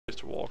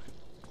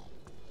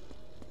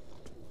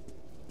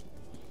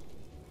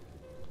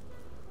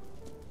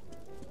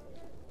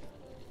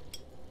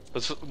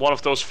It's one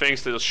of those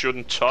things that I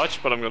shouldn't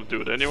touch, but I'm gonna do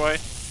it anyway.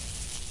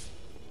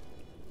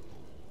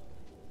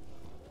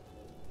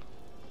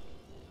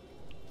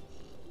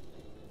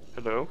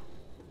 Hello?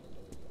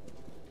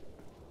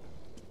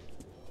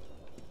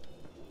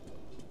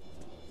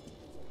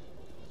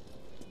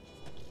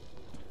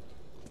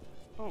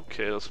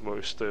 Okay, that's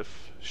very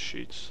stiff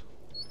sheets.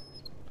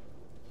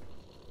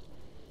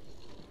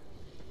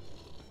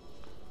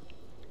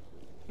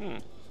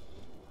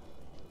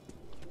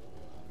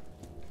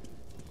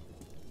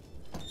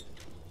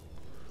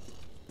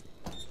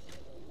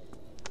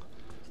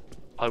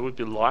 I would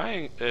be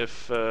lying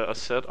if I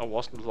said I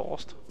wasn't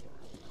lost.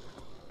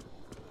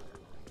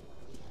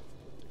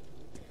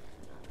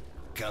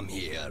 Come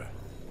here.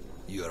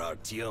 You're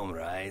Artyom,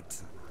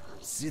 right?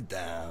 Sit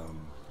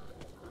down.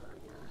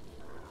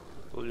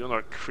 Well, you're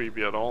not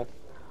creepy at all.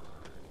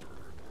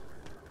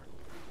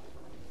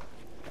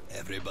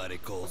 Everybody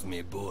calls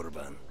me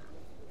Bourbon.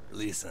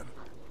 Listen,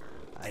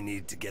 I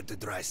need to get to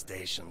Dry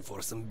Station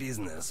for some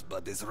business,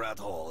 but this rat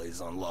hole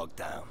is on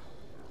lockdown.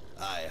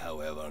 I,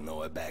 however,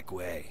 know a back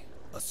way.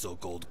 A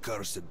so-called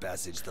cursed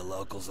passage the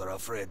locals are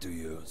afraid to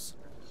use.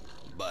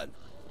 But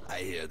I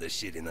hear the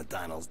shit in the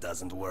tunnels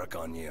doesn't work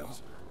on you.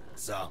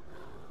 So,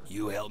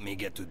 you help me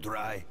get to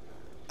Dry,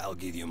 I'll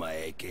give you my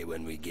AK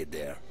when we get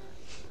there.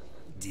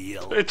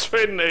 Deal? It's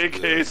been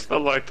AKs, I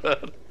like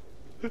that.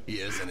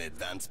 Here's an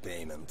advance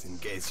payment in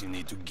case you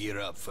need to gear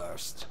up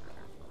first.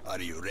 Are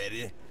you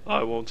ready?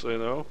 I won't say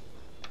no.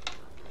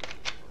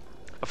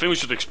 I think we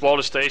should explore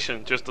the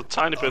station just a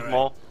tiny bit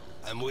more.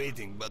 I'm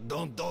waiting, but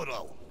don't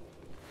dawdle.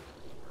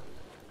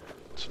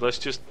 So let's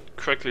just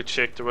quickly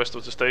check the rest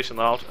of the station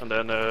out, and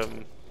then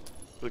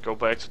we'll go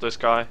back to this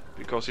guy,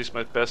 because he's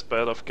my best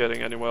bet of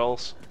getting anywhere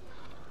else.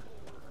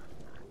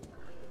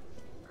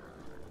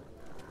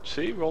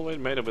 See, we already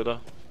made a bit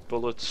of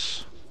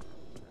bullets.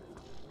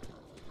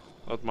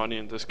 Not money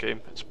in this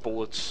game, it's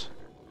bullets.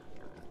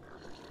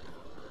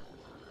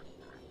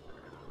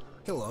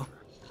 Hello.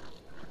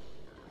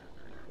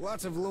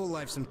 Lots of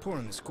lowlifes and poor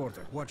in this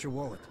quarter. Watch your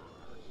wallet.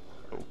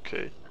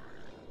 Okay.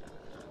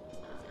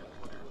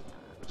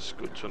 It's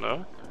good to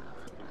know.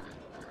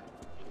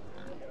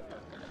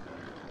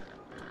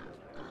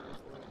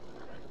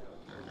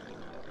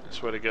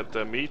 That's where they get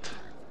their meat.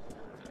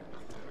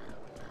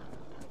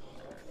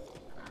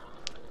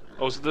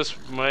 Oh, so this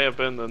may have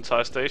been the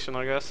entire station,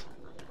 I guess.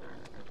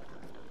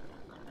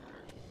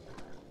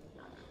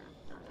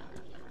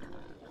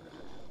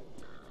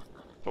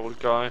 Old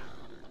guy.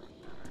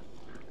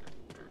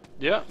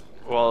 Yeah,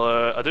 well,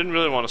 I didn't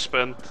really want to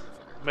spend.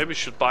 Maybe we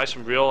should buy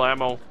some real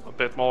ammo, a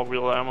bit more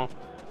real ammo.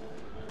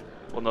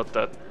 Well, not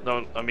that.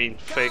 No, I mean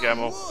fake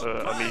ammo.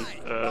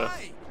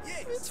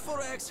 It's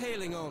for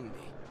exhaling only.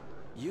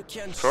 You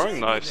can throwing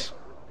knives.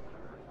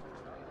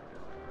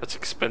 That's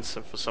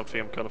expensive for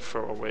something I'm gonna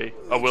throw away.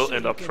 I will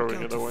end up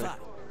throwing it away.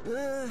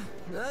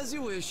 As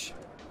you wish.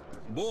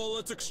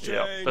 Bullets exchange.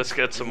 Yeah, let's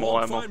get some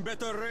more ammo. Find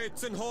better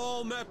rates in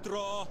whole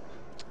metro.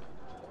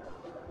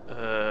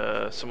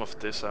 Some of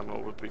this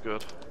ammo would be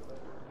good.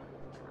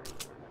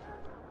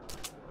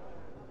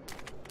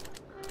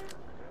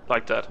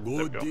 Like that.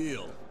 Good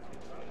deal.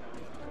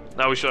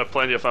 Now we should have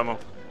plenty of ammo.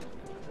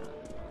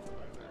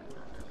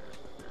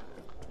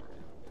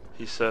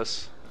 He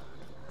says.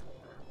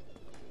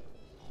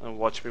 And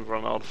watch me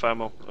run out of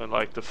ammo in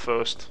like the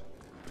first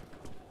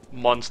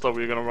monster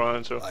we're gonna run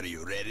into. Are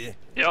you ready?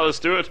 Yeah, let's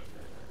do it.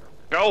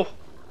 Go!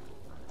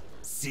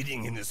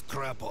 Sitting in this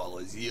crap hole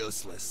is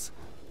useless.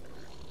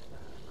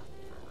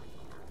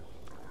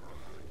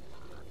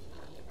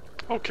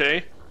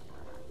 Okay.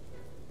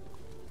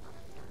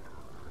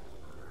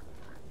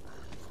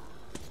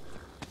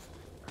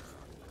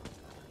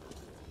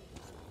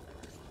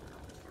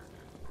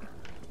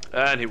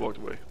 And he walked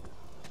away.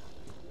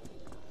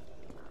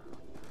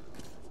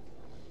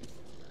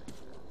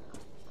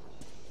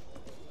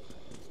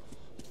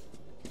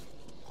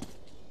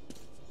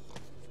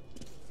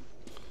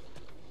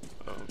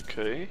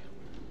 Okay.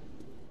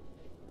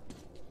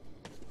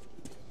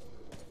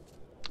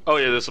 Oh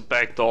yeah, there's a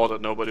back door that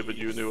nobody but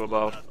you knew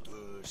about.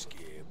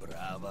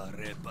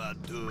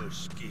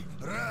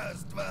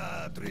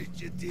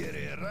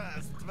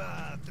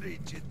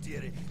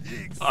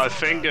 I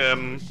think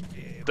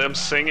them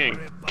singing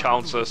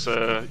counts as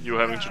you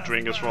having to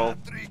drink as well.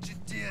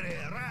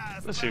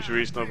 That seems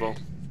reasonable.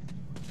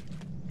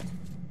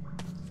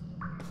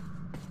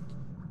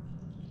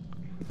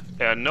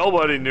 Yeah,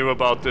 nobody knew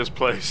about this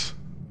place.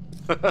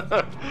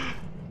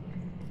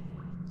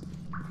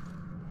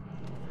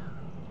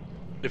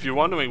 If you're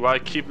wondering why I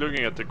keep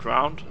looking at the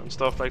ground and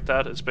stuff like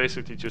that, it's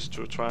basically just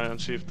to try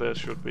and see if there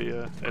should be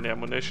any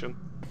ammunition.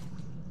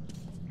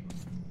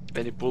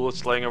 Any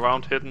bullets laying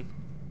around hidden.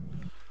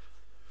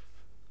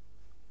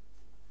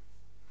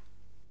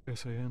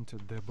 As I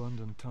entered the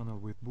abandoned tunnel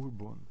with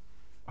Bourbon,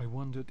 I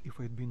wondered if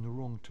I'd been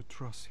wrong to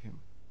trust him.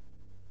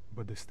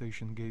 But the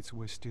station gates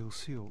were still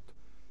sealed,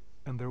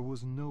 and there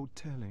was no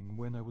telling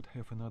when I would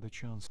have another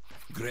chance.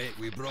 Great,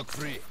 we broke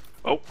free.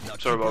 Oh, now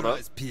sorry about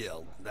that.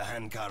 Peeled. The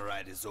handcar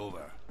ride is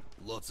over.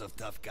 Lots of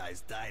tough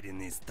guys died in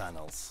these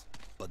tunnels.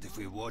 But if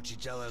we watch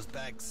each other's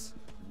backs,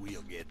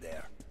 we'll get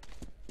there.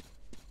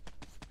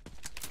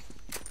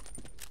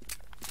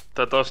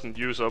 That doesn't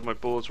use up my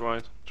bullets,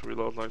 right? To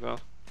reload like that.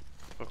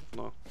 Oh,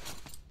 no.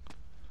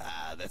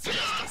 Ah, that's just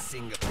a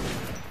single.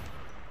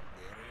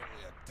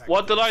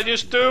 What did I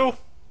just do?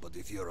 But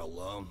if you're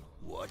alone,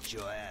 watch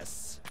your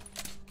ass.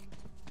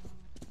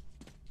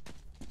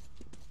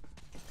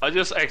 I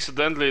just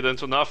accidentally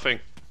into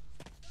nothing.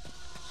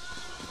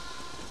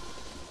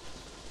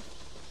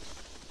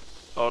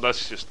 Oh,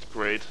 that's just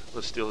great.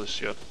 Let's steal this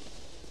shit.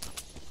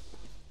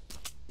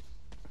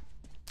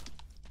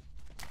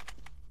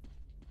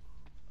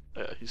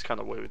 Yeah, he's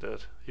kind of way with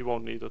that. He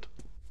won't need it.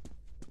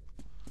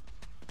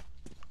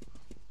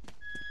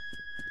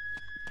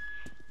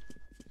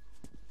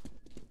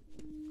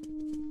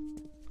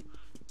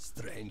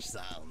 Strange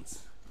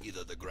sounds.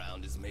 Either the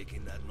ground is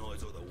making that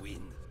noise or the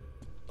wind.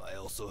 I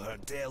also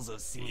heard tales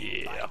of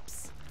singing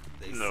pipes.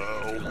 They say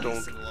if you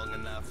listen long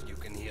enough, you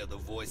can hear the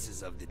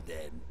voices of the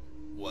dead.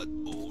 What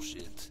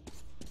bullshit.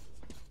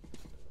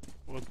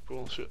 What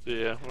bullshit?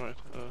 Yeah, right.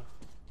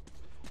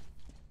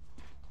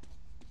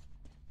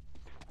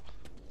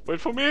 Wait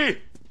for me!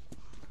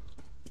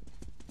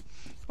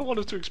 I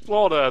wanted to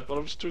explore that, but I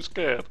was too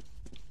scared.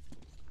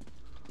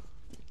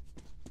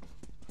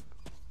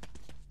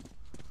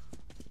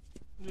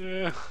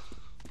 Yeah.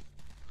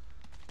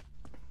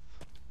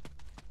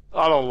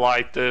 I don't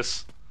like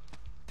this.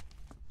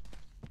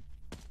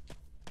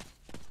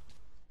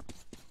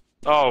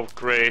 Oh,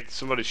 great.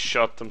 Somebody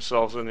shot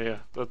themselves in here.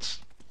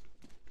 That's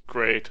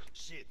great.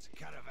 Shit,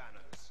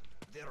 caravanners.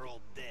 They're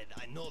all dead.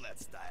 I know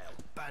that style.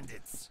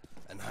 Bandits.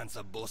 And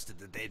Hansa boasted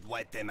that they'd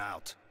wipe them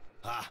out.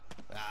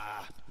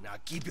 Now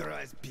keep your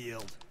eyes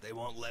peeled. They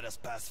won't let us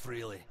pass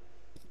freely.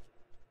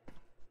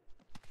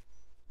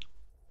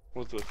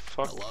 What the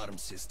fuck? Alarm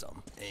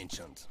system.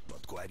 Ancient,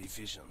 but quite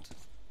efficient.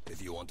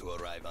 If you want to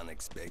arrive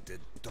unexpected,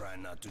 try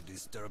not to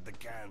disturb the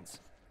cans.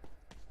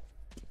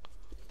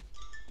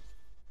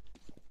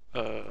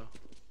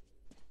 Okay.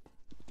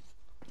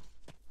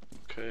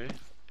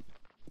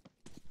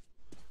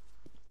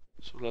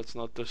 So let's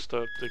not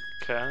disturb the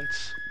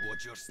cans.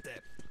 Watch your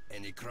step.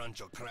 Any crunch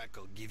or crack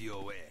will give you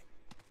away.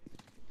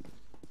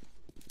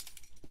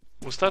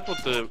 Was that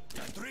what the...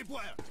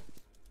 Tripwire!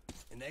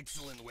 An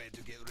excellent way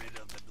to get rid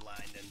of the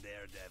blind and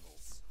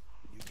daredevils.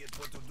 You get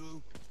what to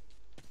do?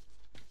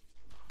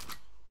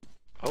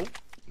 Oh,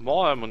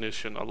 more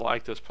ammunition. I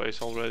like this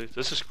place already.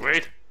 This is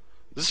great.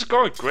 This is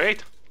going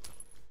great.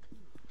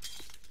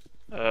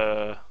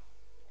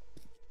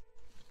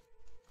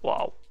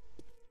 Wow.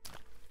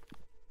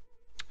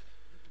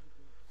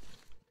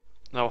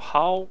 Now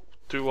how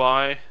do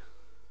I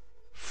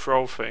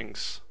throw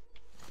things?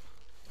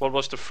 What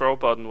was the throw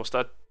button? Was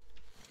that...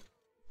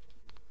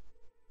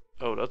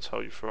 Oh, that's how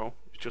you throw.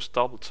 You just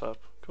double tap.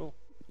 Cool.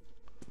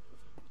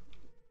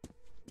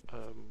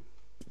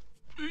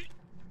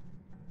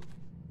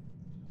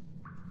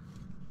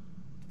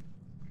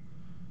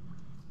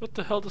 What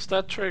the hell does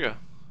that trigger?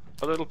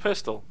 A little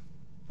pistol.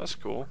 That's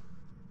cool.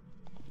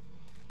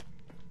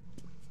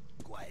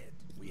 Quiet.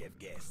 We have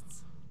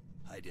guests.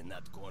 Hide in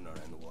that corner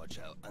and watch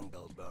how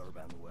Uncle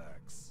Bourbon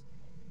works.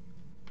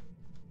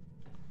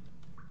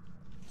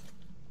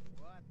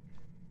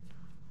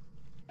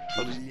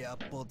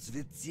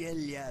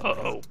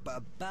 Uh-oh.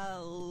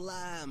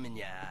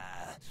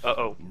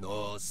 Uh-oh.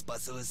 Но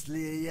спасусь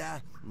ли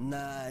я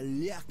на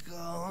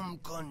легком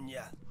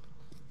коне?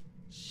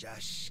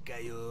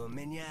 Шашкою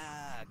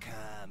меня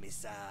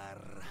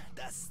комиссар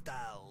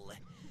достал.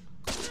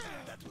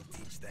 That will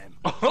teach them.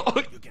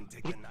 You can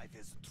take the knife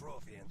as a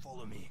trophy and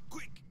follow me.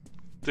 Quick!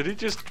 Did he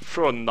just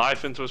throw a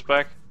knife into his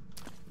back?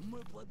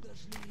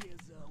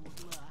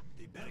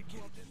 They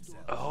barricaded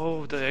themselves.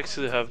 Oh, they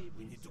actually have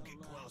We need to get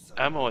closer.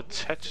 ammo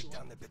attached.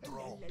 Down the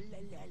patrol.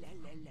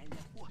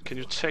 Can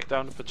you take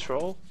down the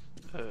patrol?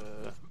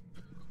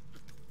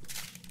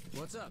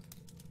 What's up?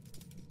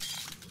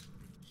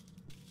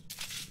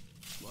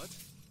 What?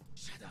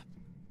 Shut up.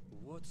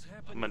 What's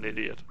happening? I'm an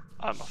idiot.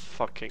 I'm a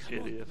fucking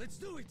idiot. Let's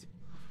do it.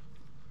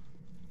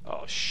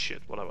 Oh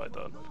shit, what have I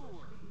done?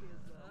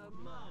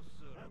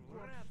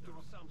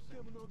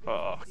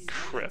 Oh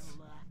crap.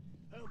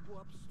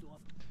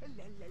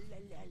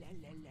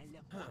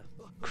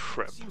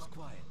 Crap. Seems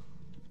quiet.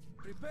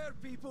 Prepare,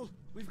 people.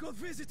 We've got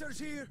visitors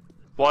here.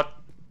 What?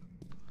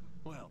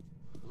 Well,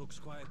 looks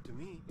quiet to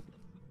me.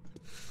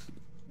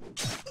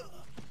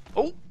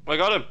 Oh, I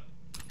got him.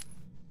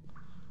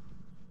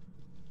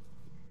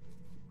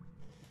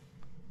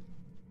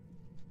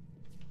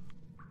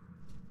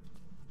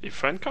 Your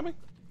friend coming?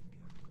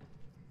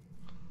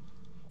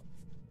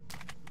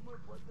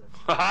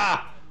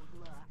 Haha!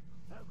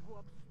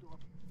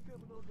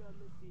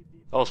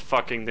 That was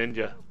fucking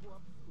ninja.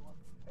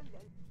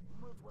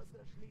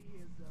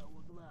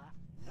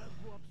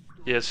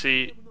 Yeah,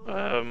 see,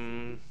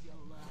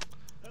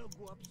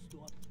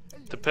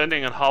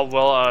 depending on how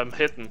well I'm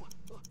hitting,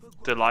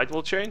 the light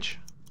will change.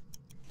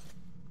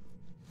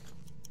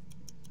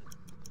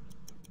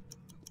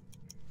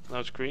 Now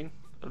it's green.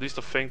 At least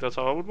I think that's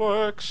how it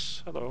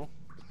works. Hello.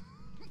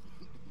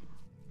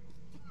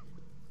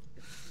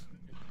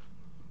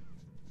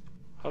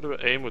 do I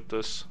aim with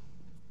this?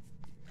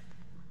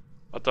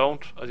 I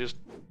don't. I just.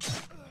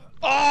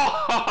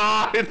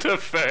 Oh! In the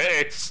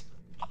face!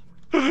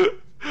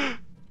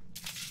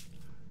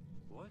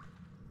 What?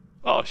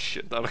 Oh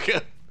shit, not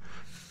again.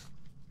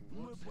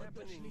 What's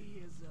happening?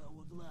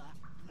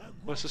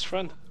 Where's his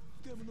friend?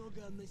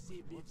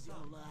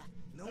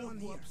 No one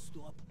here.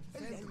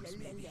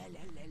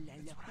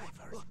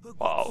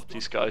 Wow,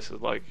 these guys are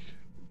like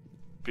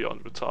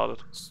beyond retarded.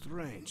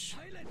 Strange.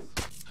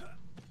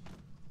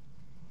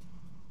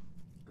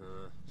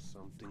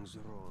 Something's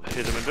wrong. I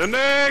hit him in the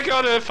neck.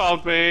 Oh, they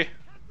found me.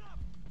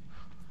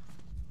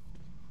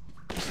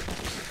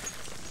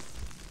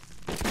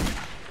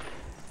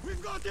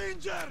 We've got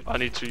injured! I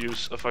need to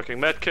use a fucking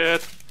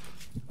medkit.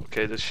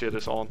 Okay, this shit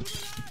is on.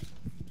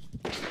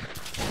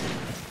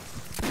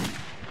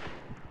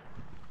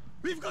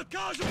 We've got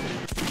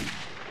casualties!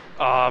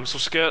 Ah, I'm so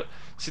scared.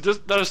 See,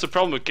 that is the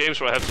problem with games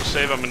where I have to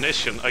save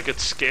ammunition. I get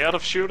scared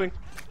of shooting.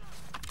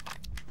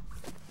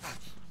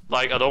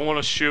 Like, I don't want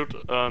to shoot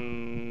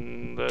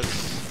on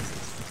this.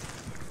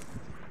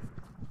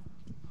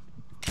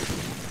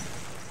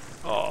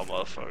 Oh,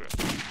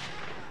 motherfucker.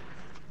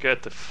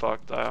 Get the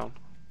fuck down.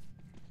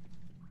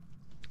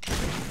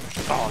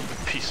 Oh, you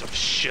piece of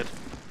shit.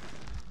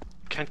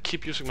 Can't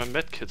keep using my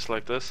medkits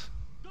like this.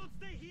 Don't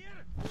stay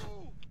here!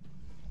 Move!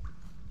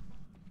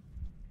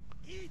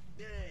 Eat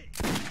me!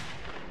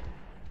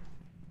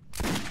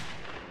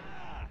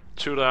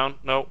 2 down.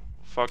 No.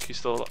 Fuck, he's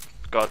still alive.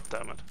 God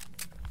damn it.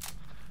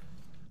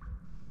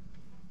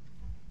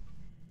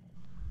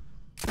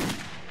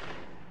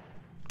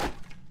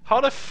 How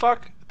the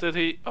fuck did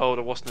he... Oh,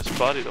 that wasn't his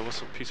body, that was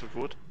a piece of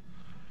wood.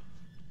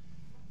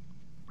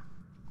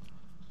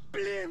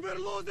 Blin, we're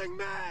losing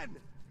men!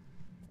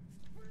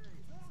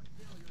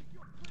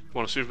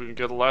 Wanna see if we can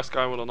get the last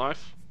guy with a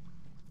knife?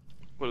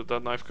 Where did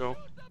that knife go?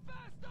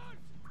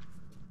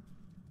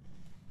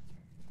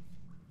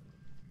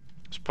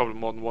 There's probably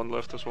more than one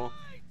left as well.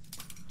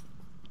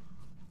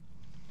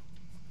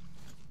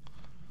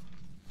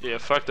 Yeah,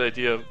 fuck the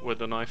idea with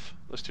the knife.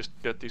 Let's just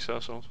get these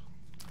assholes.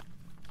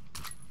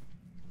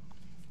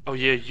 Oh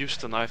yeah, use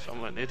the knife.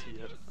 I'm an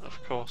idiot, of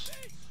course.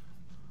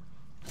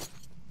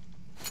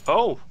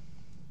 Oh!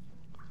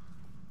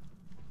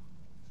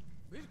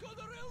 We've got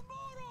a real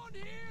moron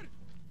here!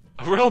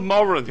 A real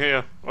moron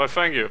here. Why,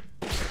 thank you.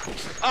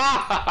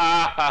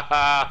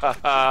 Ah!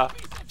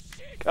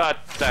 God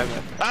damn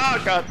it.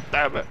 Ah, god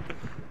damn it.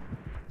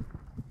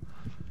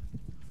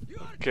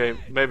 Okay,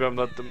 maybe I'm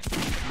not the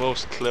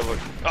most clever.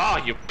 Ah,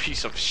 you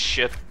piece of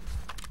shit.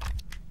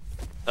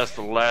 That's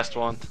the last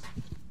one.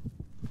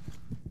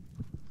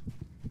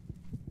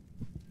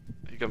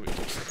 You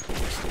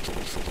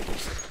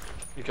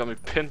got me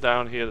pinned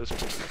down here, this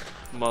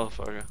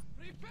motherfucker.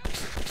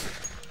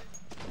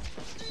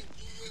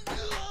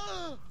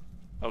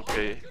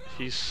 Okay,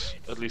 he's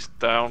at least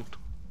down.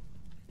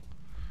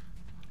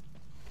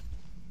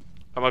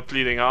 Am I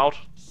bleeding out?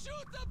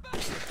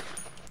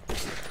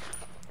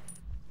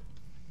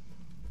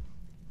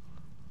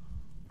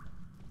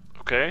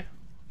 Okay,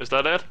 is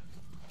that it?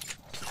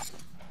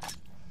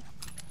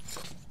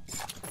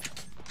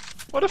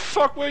 What the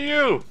fuck were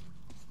you?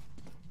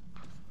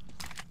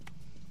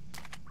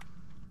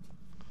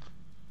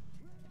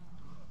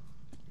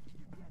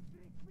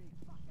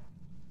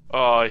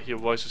 Oh, I hear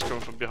voices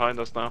coming from behind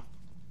us now.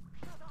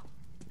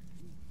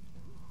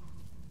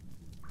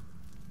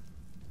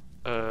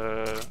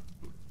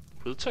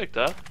 We'll take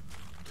that.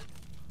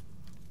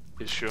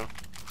 Yeah, sure.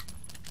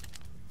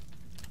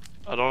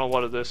 I don't know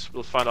what it is,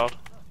 we'll find out.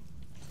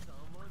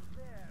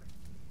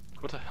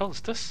 What the hell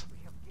is this?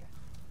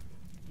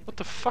 What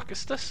the fuck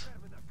is this?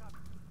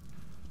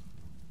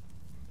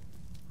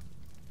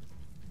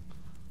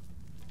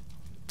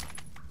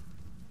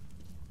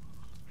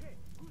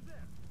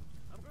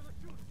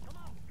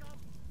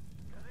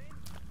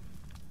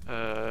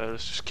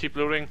 Let's just keep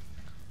looting.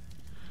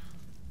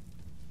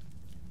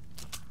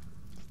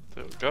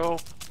 There we go.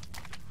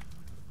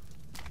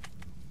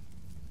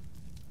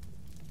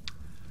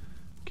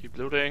 Keep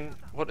looting.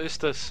 What is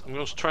this? I'm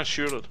gonna try and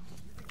shoot it.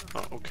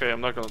 Oh, okay,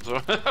 I'm not gonna do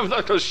it. I'm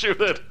not gonna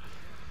shoot it.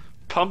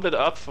 Pump it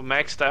up for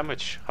max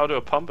damage. How do I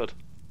pump it?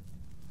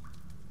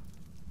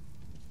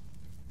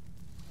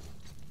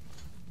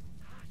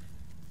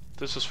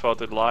 This is for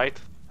the light.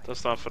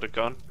 That's not for the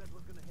gun.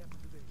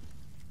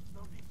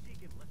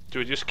 Do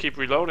we just keep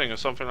reloading or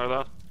something like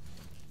that?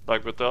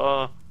 Like with the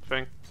other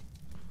thing?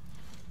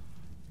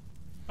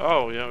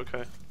 Oh, yeah,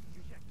 okay.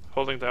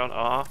 Holding down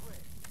R.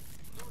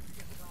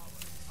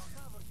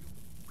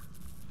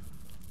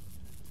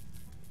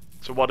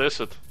 So what is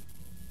it?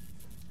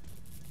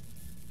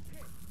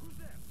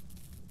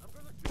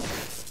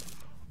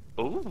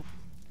 Ooh.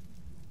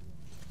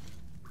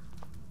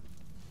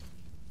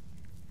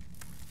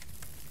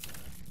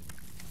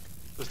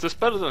 Is this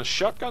better than a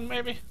shotgun,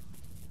 maybe?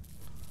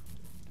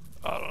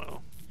 I don't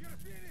know.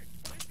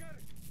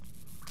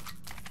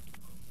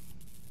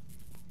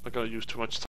 Not gonna use too much time.